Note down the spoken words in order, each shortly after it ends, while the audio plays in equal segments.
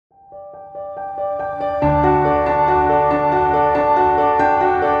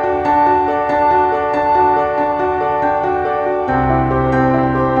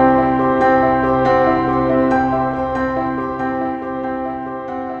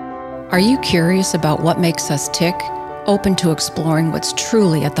Are you curious about what makes us tick? Open to exploring what's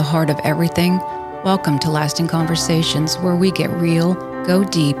truly at the heart of everything? Welcome to Lasting Conversations, where we get real, go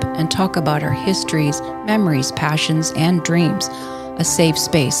deep, and talk about our histories, memories, passions, and dreams. A safe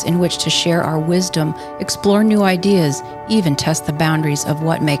space in which to share our wisdom, explore new ideas, even test the boundaries of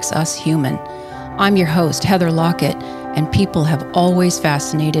what makes us human. I'm your host, Heather Lockett, and people have always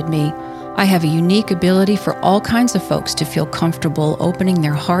fascinated me. I have a unique ability for all kinds of folks to feel comfortable opening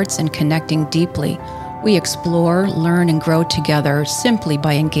their hearts and connecting deeply. We explore, learn, and grow together simply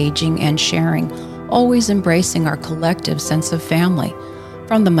by engaging and sharing, always embracing our collective sense of family.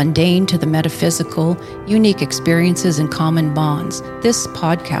 From the mundane to the metaphysical, unique experiences and common bonds, this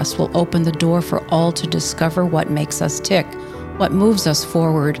podcast will open the door for all to discover what makes us tick, what moves us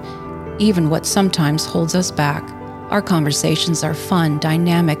forward, even what sometimes holds us back. Our conversations are fun,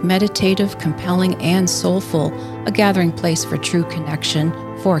 dynamic, meditative, compelling, and soulful, a gathering place for true connection,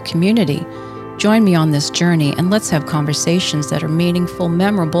 for a community. Join me on this journey and let's have conversations that are meaningful,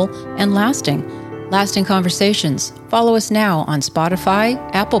 memorable, and lasting. Lasting Conversations. Follow us now on Spotify,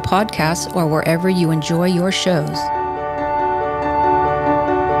 Apple Podcasts, or wherever you enjoy your shows.